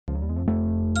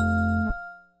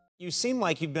You seem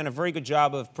like you've done a very good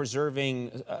job of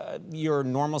preserving your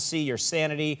normalcy, your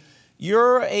sanity.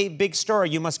 You're a big star.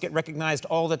 You must get recognized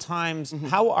all the times.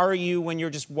 How are you when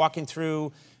you're just walking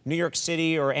through New York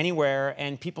City or anywhere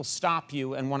and people stop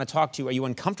you and want to talk to you? Are you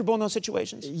uncomfortable in those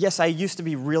situations? Yes, I used to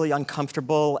be really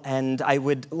uncomfortable, and I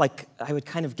would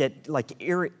kind of get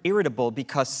irritable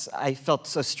because I felt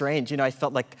so strange. You know, I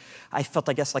felt,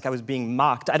 I guess, like I was being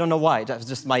mocked. I don't know why. That was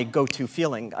just my go-to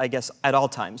feeling, I guess, at all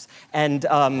times. And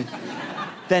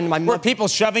then my Were people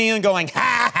shoving you and going,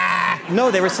 ha, ha?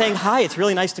 No, they were saying, hi, it's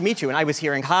really nice to meet you, and I was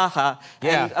hearing, ha, ha.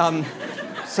 Yeah. And,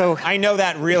 so I know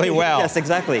that really well. Yes,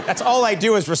 exactly. That's all I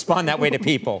do is respond that way to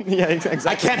people. Yeah, exactly.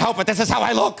 I can't help it. This is how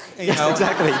I look. Yes,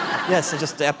 exactly. Yes, I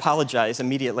just apologize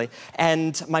immediately.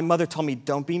 And my mother told me,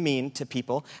 don't be mean to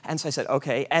people. And so I said,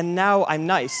 okay. And now I'm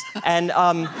nice. And,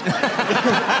 yeah.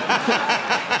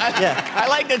 I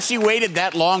like that she waited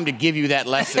that long to give you that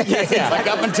lesson. Yeah. Like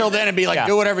up until then, it'd be like,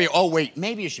 do whatever you... Oh, wait,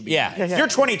 maybe you should be... Yeah. You're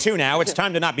 22 now. It's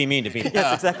time to not be mean to people.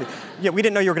 Yes, exactly. Yeah, we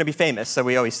didn't know you were going to be famous, so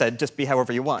we always said, just be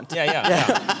however you want.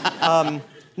 Yeah.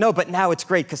 No, but now it's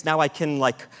great, because now I can,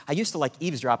 I used to,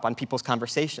 eavesdrop on people's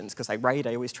conversations, because I write,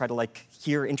 I always try to,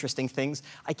 hear interesting things.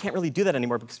 I can't really do that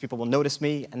anymore, because people will notice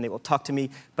me, and they will talk to me.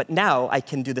 But now I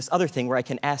can do this other thing where I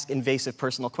can ask invasive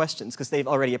personal questions, because they've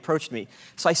already approached me.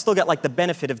 So I still get, the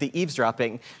benefit of the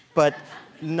eavesdropping, but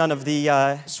none of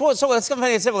the... So it's something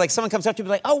very simple. Like, someone comes up to you and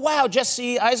be like, oh, wow,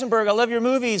 Jesse Eisenberg, I love your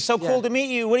movies. So cool to meet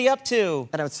you. What are you up to?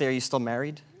 And I would say, are you still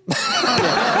married?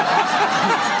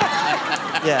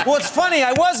 Yeah. Well, it's funny.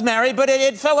 I was married, but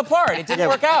it fell apart. It didn't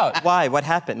work out. Why? What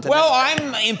happened? Well,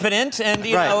 I'm impotent, and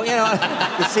you know.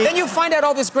 You see, then you find out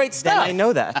all this great stuff. Then I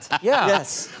know that. Yeah.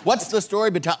 Yes. What's the story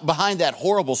behind that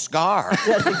horrible scar?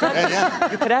 Yes,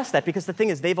 exactly. You could ask that, because the thing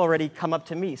is, they've already come up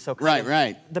to me, so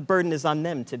right. The burden is on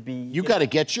them to be... You got to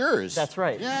get yours. That's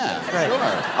right. Yeah, That's right.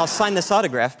 Sure. I'll sign this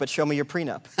autograph, but show me your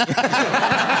prenup.